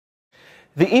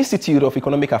The Institute of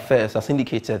Economic Affairs has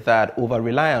indicated that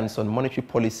over-reliance on monetary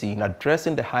policy in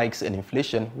addressing the hikes in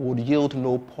inflation would yield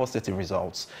no positive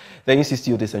results. The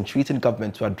institute is entreating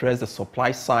government to address the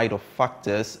supply side of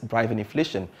factors driving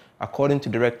inflation. According to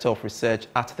Director of Research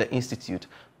at the institute,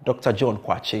 Dr. John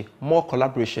Kwache, more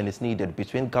collaboration is needed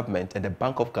between government and the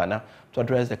Bank of Ghana to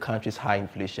address the country's high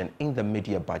inflation in the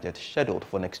mid-year budget scheduled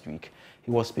for next week.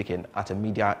 He was speaking at a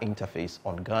media interface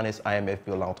on Ghana's IMF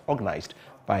bailout organized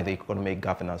by the Economic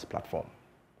Governance Platform.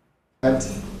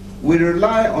 We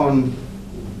rely on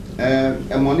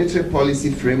a monetary policy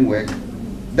framework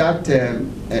that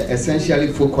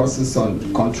essentially focuses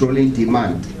on controlling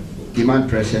demand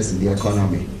pressures in the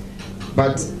economy.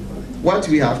 But what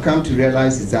we have come to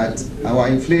realize is that our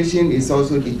inflation is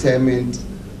also determined,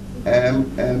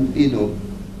 to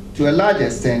a large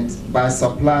extent by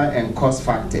supply and cost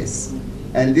factors.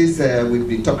 And this, we've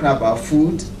been talking about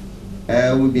food,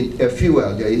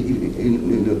 fuel,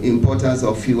 the importance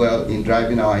of fuel in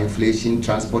driving our inflation,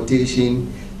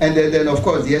 transportation, and then of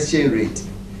course the exchange rate.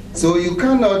 So you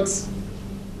cannot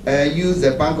use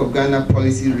the Bank of Ghana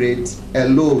policy rate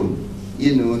alone,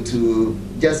 to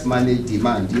just manage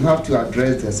demand. You have to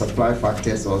address the supply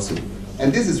factors also.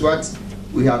 And this is what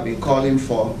we have been calling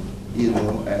for,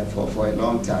 for a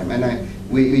long time. And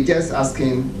we're just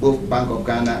asking both Bank of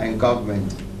Ghana and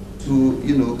government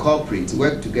to, cooperate,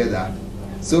 work together,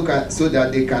 so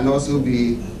that they can also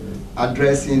be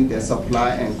addressing the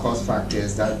supply and cost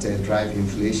factors that drive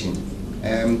inflation.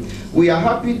 We are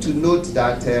happy to note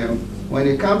that when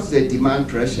it comes to the demand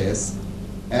pressures,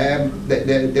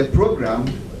 the program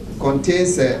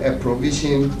contains a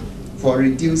provision for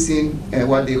reducing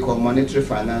what they call monetary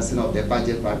financing of the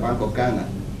budget by Bank of Ghana.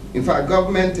 In fact,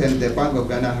 government and the Bank of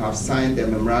Ghana have signed a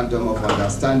memorandum of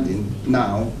understanding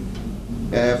now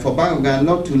for Bank of Ghana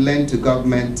not to lend to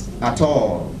government at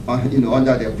all,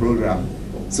 under the program.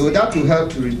 So that will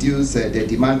help to reduce the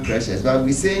demand pressures. But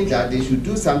we're saying that they should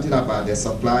do something about the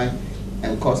supply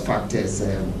and cost factors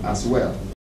as well.